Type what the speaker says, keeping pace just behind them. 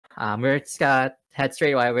We're just gonna head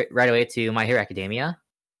right away to My Hero Academia.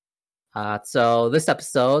 So this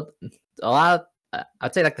episode, I'd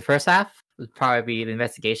say like the first half would probably be the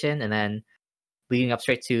investigation, and then leading up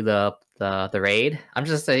straight to the raid. I'm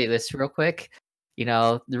just gonna say this real quick. You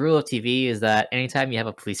know, the rule of TV is that anytime you have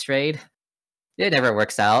a police raid, it never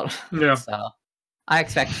works out. Yeah. So I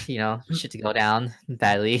expect shit to go down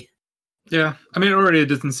badly. Yeah, I mean, already it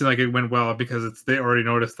doesn't seem like it went well because they already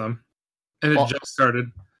noticed them, and it just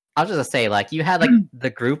started. I was just gonna say, like, you had like the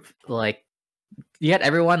group, like you had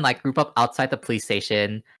everyone like group up outside the police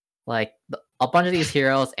station, like a bunch of these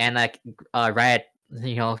heroes and like riot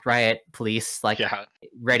police, like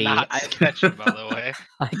ready. Not sketchy, by the way.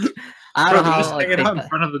 Like, I don't know just how hanging out in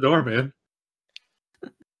front of the door, man.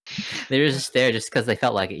 They were just there just because they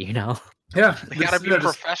felt like it, Yeah, they gotta be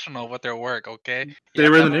professional with their work, okay? They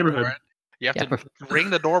were in the neighborhood. You have to ring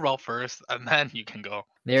the doorbell first, and then you can go.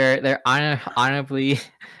 They're honorably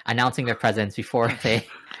announcing their presence before they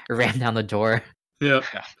ram down the door. Yeah.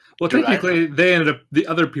 Well, technically, the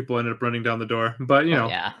other people ended up running down the door, but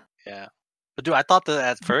Yeah. But dude, I thought that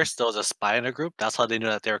at first there was a spy in the group. That's how they knew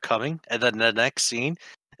that they were coming. And then the next scene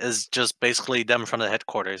is just basically them in front of the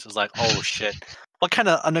headquarters. It's like, oh shit. What kind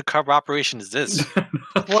of undercover operation is this?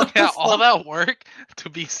 All that work to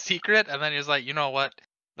be secret, and then he's like, you know what?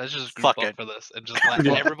 Let's just group up for this and just let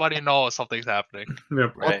everybody know something's happening.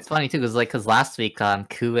 Yep. Well, it's funny too, because last week,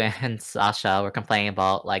 Ku and Sasha were complaining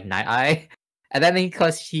about like Night Eye, and then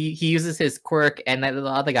because he uses his quirk, and then the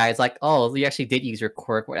other guy is like, "Oh, you actually did use your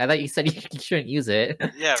quirk. I thought you said you shouldn't use it."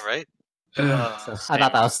 Yeah, right. So I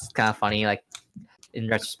thought that was kind of funny, like in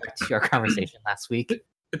retrospect to our conversation last week.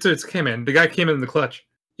 It's came in. The guy came in the clutch,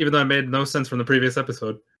 even though it made no sense from the previous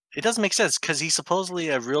episode. It doesn't make sense because he's supposedly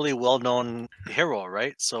a really well-known hero,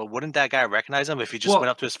 right? So wouldn't that guy recognize him if he just went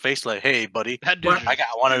up to his face like, "Hey, buddy, I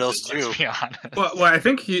got one of those too"? Well, I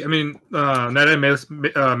think Night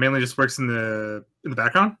mainly just works in the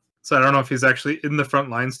background, so I don't know if he's actually in the front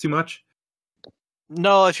lines too much.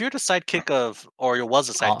 No, if you're the sidekick of, or you was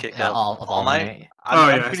a sidekick of All Might,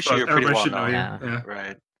 I'm pretty sure you're pretty well known. Yeah.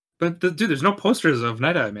 Right. But dude, there's no posters of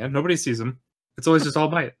Night Eye, man. Nobody sees him. It's always just All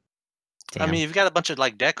Might. Damn. I mean, you've got a bunch of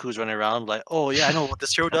like Deku's running around, like, oh yeah, I know what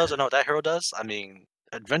this hero does. I know what that hero does. I mean,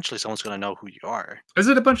 eventually someone's gonna know who you are. Is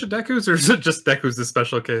it a bunch of Deku's, or is it just Deku's the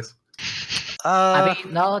special case? I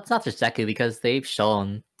mean, no, it's not just Deku because they've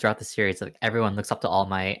shown throughout the series like everyone looks up to All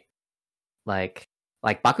Might. Like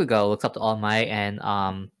Bakugo looks up to All Might, and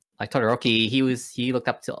like Todoroki, he looked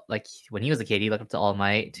up to, like, when he was a kid, he looked up to All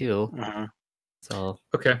Might too. Mm-hmm. So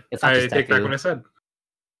okay, I take back what I said.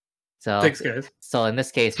 So thanks, guys. So in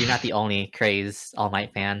this case, you're not the only crazed All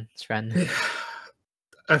Might fan, friend.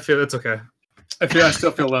 I feel it's okay. I still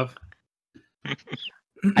feel love.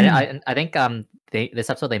 I think this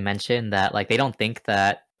episode they mentioned that like they don't think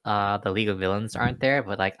that the League of Villains aren't there,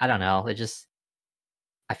 but like I don't know,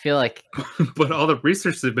 I feel like but all the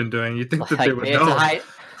research they've been doing, you think that they would know.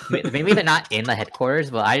 Maybe they're not in the headquarters,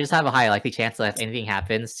 but I just have a high likely chance that if anything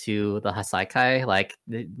happens to the Hassaikai, like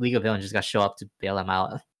the League of Villains just got to show up to bail them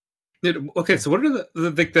out. Okay, so what are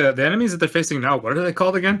the enemies that they're facing now? What are they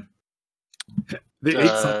called again? They ate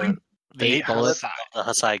something? The 8 bullets. The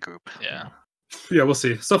Hassai group. Yeah. Yeah, we'll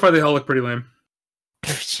see. So far, they all look pretty lame.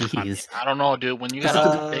 Jeez. I don't know, dude. When you got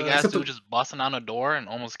a big ass dude just busting on a door and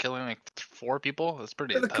almost killing like 4 people, that's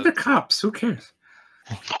pretty. They're cops. Who cares?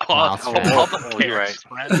 You're right.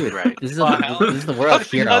 You're right. This is the world of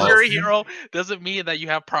heroes. Because you're a hero doesn't mean that you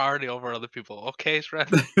have priority over other people. Okay, friend.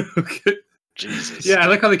 Okay. Jesus. Yeah, I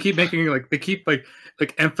like how they keep making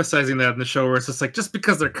emphasizing that in the show, where it's just like, just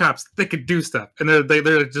because they're cops, they could do stuff, and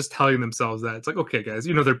they're just telling themselves that. It's like, okay, guys,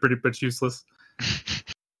 they're pretty much useless. I'm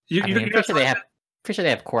pretty sure they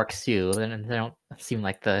have quirks too, and they don't seem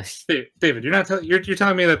like the. David, you're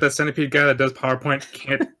telling me that the centipede guy that does PowerPoint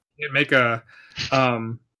can't make a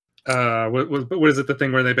what is it, the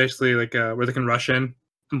thing where they basically where they can rush in?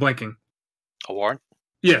 I'm blanking. A warrant?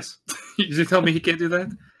 Yes. You tell me he can't do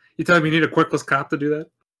that? You telling me you need a quirkless cop to do that?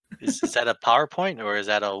 Is that a PowerPoint or is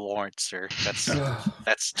that a warrant, sir?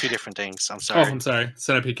 That's 2 different things. I'm sorry. Oh, I'm sorry.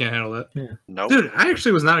 Centipede can't handle that. Yeah. Nope. Dude, I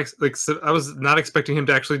actually was not I was not expecting him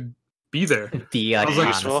to actually be there. I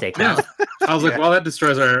was like, well, that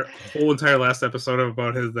destroys our whole entire last episode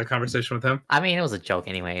about the conversation with him. I mean, it was a joke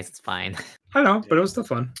anyways. It's fine. I know, but it was still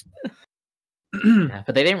fun. Yeah,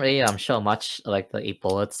 but they didn't really show much like the 8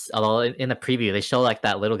 bullets. Although in the preview they show like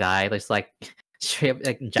that little guy that's like straight up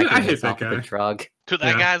injecting himself with a drug. Dude,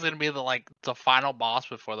 that guy's gonna be the final boss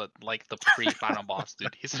before the pre-final boss,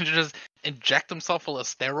 dude. He's gonna just inject himself full of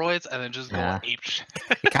steroids and then just go ape shit.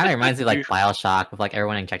 It kind of reminds me of like BioShock, with like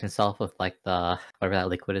everyone injecting himself with like the whatever that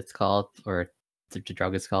liquid it's called, or the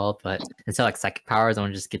drug is called, but instead of like psychic powers,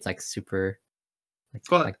 one just gets like super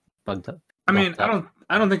Well, like bugged up. I mean, bulked up.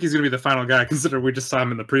 I don't think he's gonna be the final guy, considering we just saw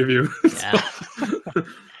him in the preview. Yeah. So,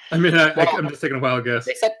 I mean, I'm Well, just taking a wild guess.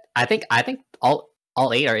 Except I think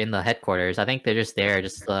all 8 are in the headquarters. I think they're just there,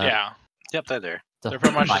 just Yeah, Yep, they're there. they're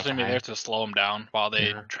pretty much just buy gonna be time. there to slow them down while they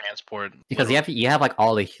Yeah. transport. because you have like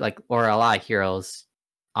all the like or a lot of heroes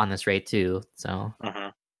on this raid too. So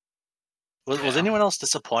Was Yeah. anyone else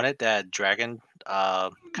disappointed that Dragon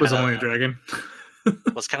Was only a dragon.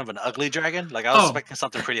 was kind of an ugly dragon? Like I was Oh. expecting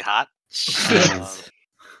something pretty hot. jeez.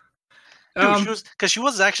 Because she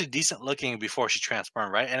was actually decent looking before she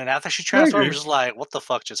transformed, right? And then after she transformed, agree. it was just like, what the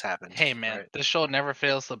fuck just happened? Hey man, this show never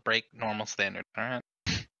fails to break normal standards. All right.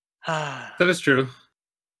 Right? That is true.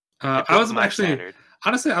 I was actually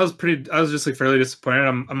honestly, I was just like fairly disappointed.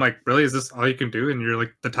 I'm like, really, is this all you can do? And you're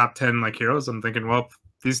like the top 10 like heroes. I'm thinking, well,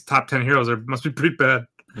 these top 10 heroes must be pretty bad.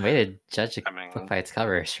 Way to judge a I mean, book by its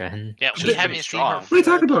cover, Shren. Yeah, She's we pretty haven't seen strong. her. What are you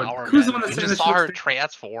talking full about? power, Who's the man. one that We said just that saw she her looks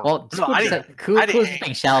transform. Well, No, I didn't- who's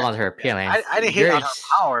being shallow on her appearance? I didn't hate on her Yours-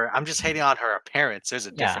 power. I'm just hating on her appearance. There's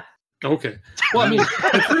a Yeah, difference. Okay. Well, I mean,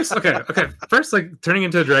 at first, okay. First, like turning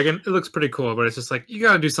into a dragon, it looks pretty cool, but it's just like you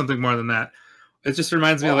got to do something more than that. It just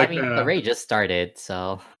reminds me well, of like, I mean, the raid just started,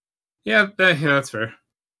 so yeah, that's fair.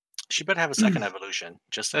 She better have a second evolution.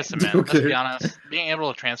 Just saying. Listen, man. Let's Okay. be honest. Being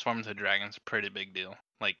able to transform into a dragon is a pretty big deal.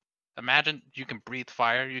 Like, imagine you can breathe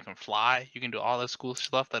fire, you can fly, you can do all this cool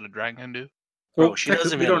stuff that a dragon can do. Bro, she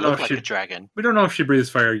doesn't we even don't know look if like she a dragon. we don't know if she breathes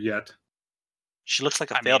fire yet. She looks like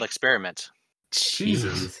a I failed mean- experiment.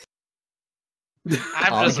 Jesus.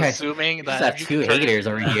 I'm Oh, just okay. assuming Just that have if you two can turn- haters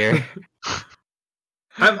over here.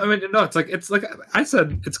 I mean, no, it's like I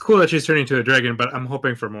said, it's cool that she's turning into a dragon, but I'm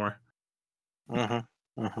hoping for more.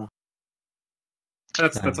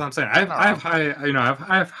 That's all I'm saying. I have high,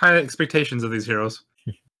 I have high expectations of these heroes.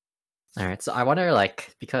 All right, so I wonder,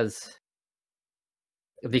 like, because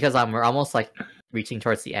we're almost like reaching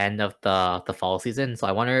towards the end of the fall season, so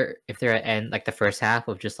I wonder if they're at end like the first half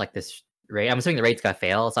of just like this raid. I'm assuming the raid's gonna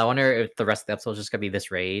fail, so I wonder if the rest of the episode is just gonna be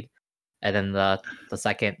this raid, and then the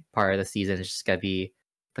second part of the season is just gonna be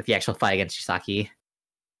like the actual fight against Chisaki.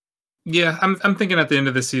 Yeah, I'm thinking at the end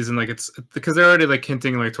of the season, like it's because they're already like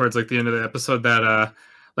hinting like towards like the end of the episode that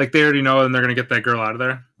like they already know and they're gonna get that girl out of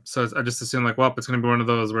there. So I just assume like, well, it's gonna be one of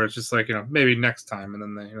those where it's just like maybe next time, and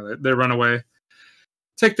then they run away,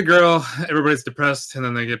 take the girl, everybody's depressed, and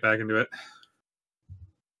then they get back into it.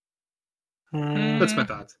 That's my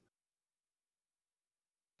thoughts.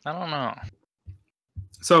 I don't know.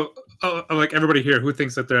 So like everybody here, who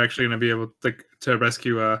thinks that they're actually gonna be able to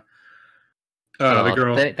rescue the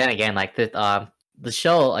girl? Then again, like the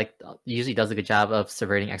show like usually does a good job of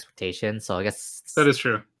subverting expectations, so I guess That is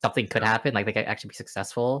true. something could happen, like they could actually be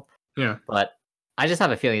successful. Yeah. But I just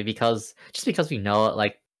have a feeling because we know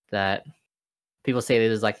like that people say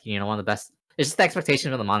this is like one of the best. It's just the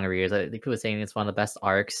expectation of the manga readers. Like, people saying it's one of the best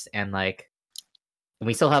arcs, and like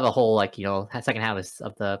we still have a whole like second half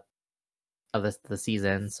of the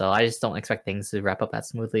season. So I just don't expect things to wrap up that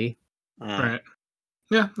smoothly. Right.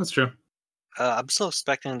 Yeah, that's true. I'm still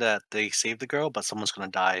expecting that they save the girl, but someone's gonna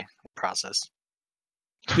die in the process.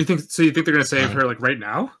 You think they're gonna save her like right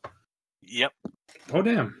now? Yep. Oh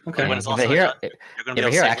damn. Okay. When it's If also a hero, done, you're gonna if be a able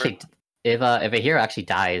to hero save her. actually, if a hero actually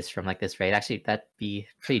dies from like this raid, actually that'd be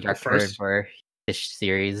pretty dark turn First. for this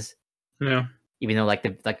series. Yeah. Even though like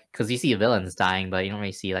because you see villains dying, but you don't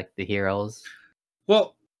really see like the heroes.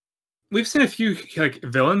 Well, we've seen a few like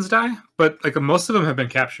villains die, but like most of them have been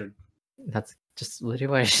captured. That's just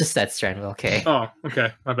literally what I just said, Strand. Okay. Oh,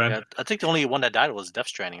 okay. My bad. Yeah, I think the only one that died was Death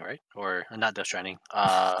Stranding, right? Or not Death Stranding.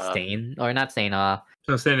 Stain or not Stain?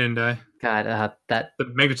 So Stan didn't die. God, that The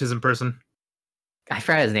magnetism person. I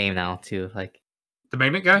forgot his name now too. Like, The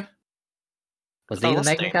magnet guy? was thought he it the was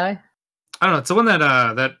magnet Stain. guy? I don't know. It's the one that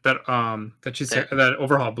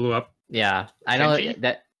overhaul blew up. Yeah, I know Genji?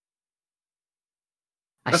 that.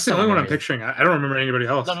 I That's the still only one I'm remember his- picturing. I don't remember anybody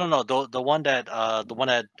else. No. The one that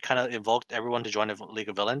kind of invoked everyone to join the League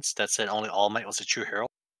of Villains. That said only All Might was a true hero.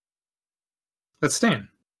 That's Stan.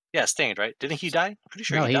 Yeah, Stained, right? Didn't he die? I'm pretty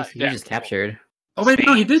sure No, he he died. was just captured. Oh wait,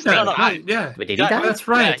 no, he did Stan that. died. Right, yeah. Wait, did he Yeah, die? That's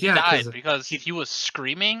right. he Yeah, died 'cause- because he was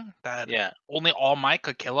screaming that Yeah. only All Might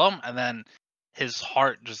could kill him, and then his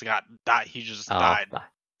heart just died. He just Oh, died. I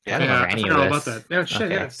Yeah, don't yeah, remember I any forgot all of about this. that. Yeah, shit.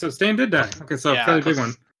 Okay. Yeah. So Stan did die. Okay, so Yeah, a fairly big 'cause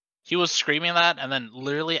one. He was screaming that, and then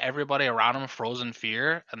literally everybody around him froze in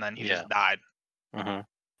fear, and then he Yeah. just died. Mm-hmm.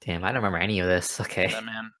 Damn, I don't remember any of this. Okay. That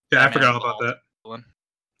man. Yeah, I that forgot man all about was that. villain.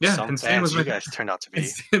 Yeah, Some and Stan fans was you my guys turned out to be.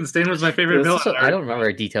 and Stan was my It favorite was villain. such a- I don't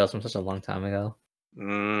remember details from such a long time ago.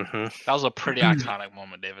 Mm-hmm. That was a pretty iconic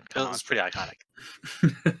moment, David. It was pretty iconic.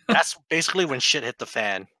 That's basically when shit hit the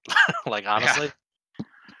fan. Like honestly. Yeah.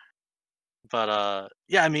 But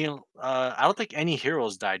yeah, I mean, I don't think any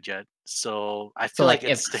heroes died yet, so I feel like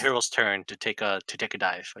it's the hero's turn to take a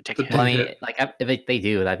dive. Or take a hit. Well, I mean, like if they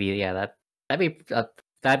do, that'd be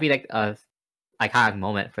like a iconic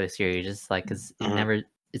moment for the series, just like because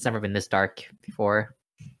it's never been this dark before.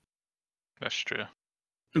 That's true.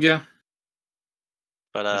 Yeah.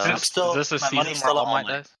 But I'm still. Is this a my season where All Might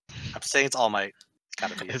dies? I'm saying it's All Might. It's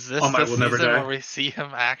gotta be. Is this All Might the will never season die. where we see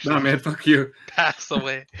him actually? No, man, fuck you. Pass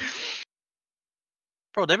away.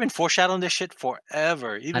 Bro, they've been foreshadowing this shit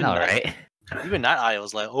forever. Even I know, right? Even that eye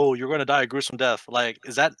was like, "Oh, you're gonna die a gruesome death." Like,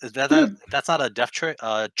 is that's not a death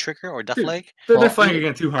trigger or death leg? They're flying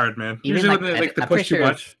again too hard, man. Even Usually like, when they I'm push too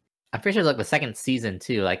much. I'm pretty sure like the second season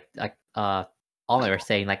too. Like all they were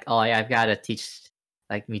saying like, oh yeah, I've got to teach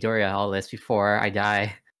like Midoriya all this before I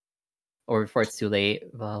die, or before it's too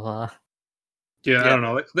late. Blah blah. Yeah, I don't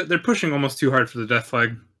know. They're pushing almost too hard for the death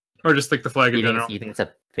flag, or just like the flag in general. You think it's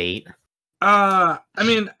a bait? I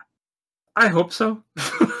mean, I hope so.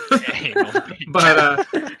 But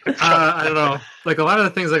I don't know. Like a lot of the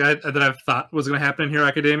things like that I've thought was going to happen in Hero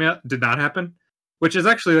Academia did not happen, which is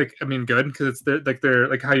actually like good because it's they're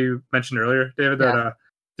like how you mentioned earlier, David, that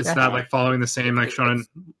it's not like following the same like shonen.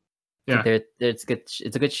 Yeah, it's good.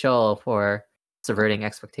 It's a good show for subverting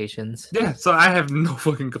expectations. Yeah, so I have no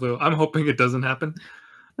fucking clue. I'm hoping it doesn't happen.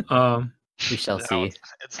 We shall see.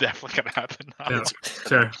 It's definitely gonna happen. Yeah,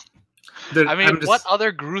 sure. I mean, what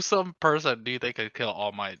other gruesome person do you think could kill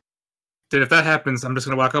All Might? Dude, if that happens, I'm just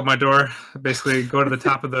gonna walk out my door, basically go to the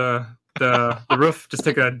top of the roof, just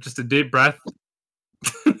take a deep breath.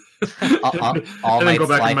 All Might's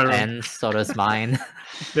life ends, so does mine.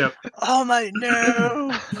 Yep. All Might,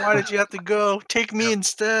 no! Why did you have to go? Take me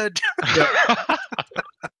instead. Yep.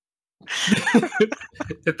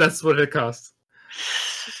 If that's what it costs.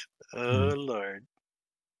 Oh Lord.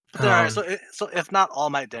 Alright, so if not All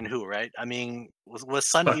Might, then who, right? I mean, was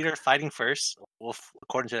Sun Eater fighting first? Well,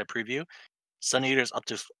 according to that preview, Sun Eater's up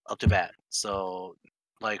to bat. So,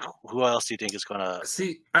 like, who else do you think is gonna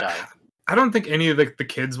die? I don't think any of the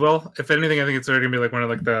kids will. If anything, I think it's already gonna be like one of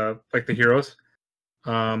the heroes.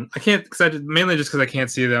 I can't mainly just because I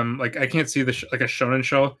can't see them. Like, I can't see like a shonen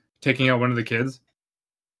show taking out one of the kids.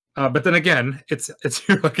 But then again, it's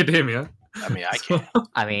Hero Academia. I mean, I can't.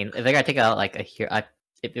 I mean, if they gotta take out like a hero.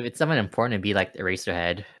 If it's someone important, it'd be like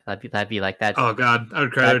Eraserhead. That'd be like that. Oh God, I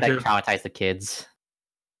would cry there too. Traumatize the kids.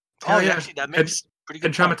 Oh yeah, actually, that makes pretty good.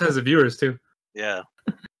 And traumatize the viewers too. Yeah.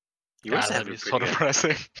 That'd be so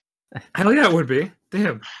depressing. Hell yeah, it would be.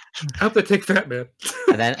 Damn. I hope they take Fat Man.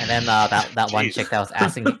 and then that one chick that was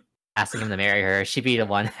asking him to marry her, she'd be the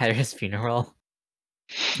one at his funeral.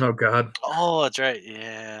 Oh God. Oh, that's right.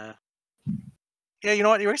 Yeah. Yeah, you know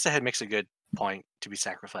what? Eraserhead makes a good point to be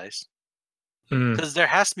sacrificed. Because there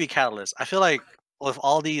has to be a catalyst. I feel like with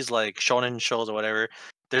all these like shonen shows or whatever,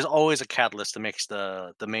 there's always a catalyst that makes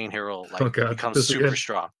the main hero like become super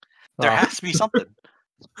strong. There has to be something.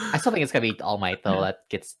 I still think it's gonna be All Might though that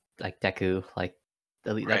gets like Deku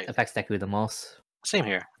that affects Deku the most. Same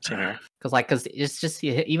here. Because it's just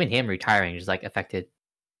even him retiring just like affected,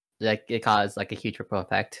 like it caused like a huge ripple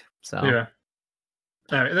effect. So yeah,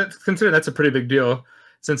 I mean, consider that's a pretty big deal.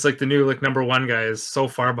 Since like the new like number one guy is so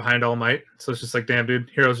far behind All Might, so it's just like damn, dude,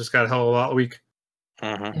 Heroes just got a hell of a lot weak.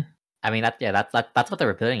 I mean that's what they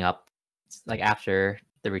were building up, like after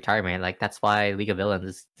the retirement. Like that's why League of Villains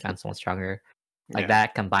is gotten so much stronger. Like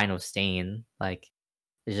that combined with Stain, like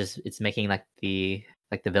it's making like the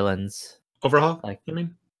villains overhaul. Like you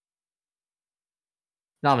mean?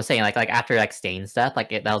 No, I'm saying like after like Stain's death,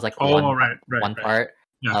 like that was like one part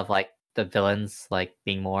of like the villains like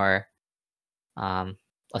being more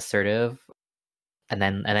assertive, and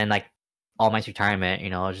then like All Might's retirement,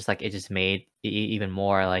 just like it just made it even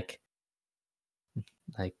more like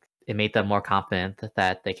it made them more confident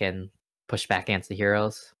that they can push back against the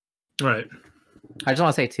heroes. Right. I just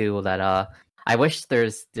want to say too that I wish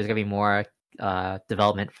there's gonna be more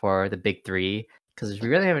development for the big three because we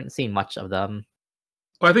really haven't seen much of them.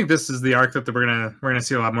 Well, I think this is the arc that we're gonna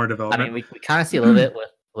see a lot more development. I mean, we kind of see a little bit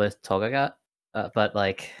with Togaga, but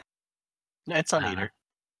like. It's Sun Eater.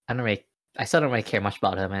 I still don't really care much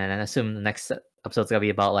about him, and I assume the next episode's gonna be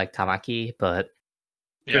about like Tamaki. But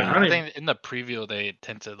yeah, I think in the preview they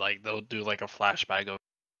tend to they'll do like a flashback of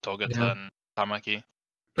Togata and Tamaki.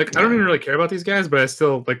 Like I don't even really care about these guys, but I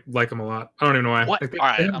still like them a lot. I don't even know why. What? All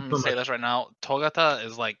right, I'm gonna say this right now. Togata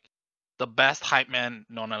is like the best hype man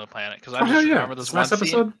known on the planet because I just remember this one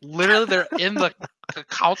episode. Literally, they're in the a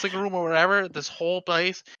counseling room or whatever, this whole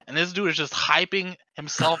place, and this dude is just hyping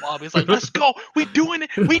himself up. He's like, "Let's go, we doing it,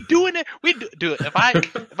 dude." If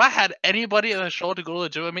I had anybody in the show to go to the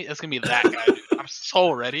gym with me, it's gonna be that guy, dude. I'm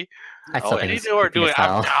so ready. Any do or do it.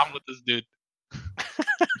 I'm down with this dude.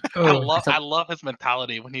 I love his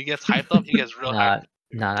mentality. When he gets hyped up, he gets real hyped.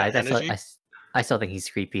 I still think he's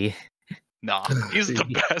creepy. No, he's the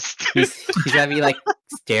best. He's gonna be like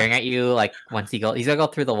staring at you like once he's gonna go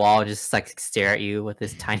through the wall and just like stare at you with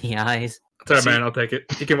his tiny eyes. Sorry, man, I'll take it.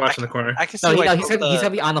 You can watch in the corner. I can see he's gonna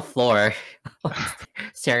be on the floor,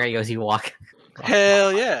 staring at you as you walk.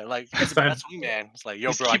 Hell yeah, like that's man. It's like, yo,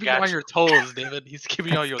 he's bro, keeping you on your toes, David. He's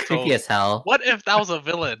keeping you on your toes. Creepy as hell. What if that was a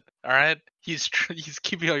villain? All right, he's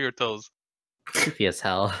keeping you on your toes. Creepy as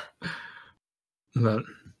hell. But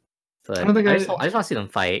I just want to see them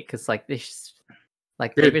fight because like they just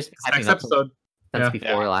like they've just next episode since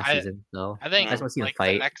before last season. So I think I just want to see like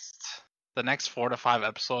them fight. The next 4 to 5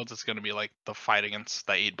 episodes is gonna be like the fight against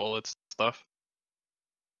the 8 bullets stuff.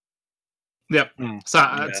 Yep. So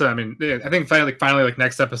I mean, I think finally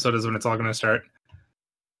next episode is when it's all gonna start.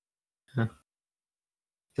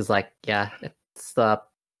 Because it's at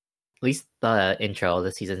least the intro of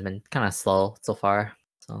the season has been kind of slow so far.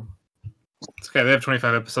 So it's okay. They have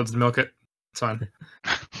 25 episodes to milk it. It's fine.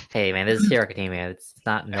 Hey man, this is Hero Academia. It's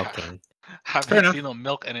not milking. I haven't seen them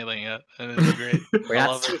milk anything yet, and it's great.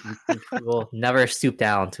 We'll never stoop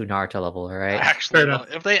down to Naruto level, all right? Actually, no,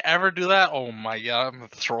 if they ever do that, oh my god, I'm gonna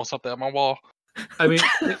throw something at my wall. I mean,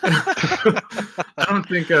 I don't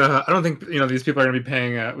think these people are gonna be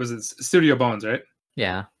paying. Was it Studio Bones, right?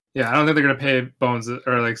 Yeah. Yeah, I don't think they're gonna pay Bones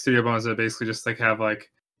or like Studio Bones to basically just like have like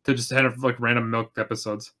to just have like random milked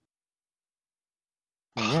episodes.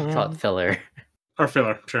 Call it filler. Or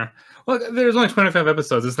filler, sure. Well, there's only 25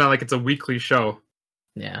 episodes. It's not like it's a weekly show.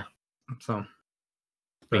 Yeah. So.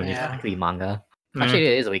 It's a weekly manga. Actually,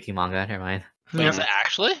 it is a weekly manga. Never mind. Wait, is it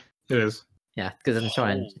actually? It is. Yeah, because it's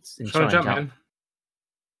in Shonen Jump, man.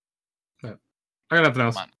 Yeah. I got nothing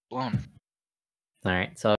else. Blown. All right, so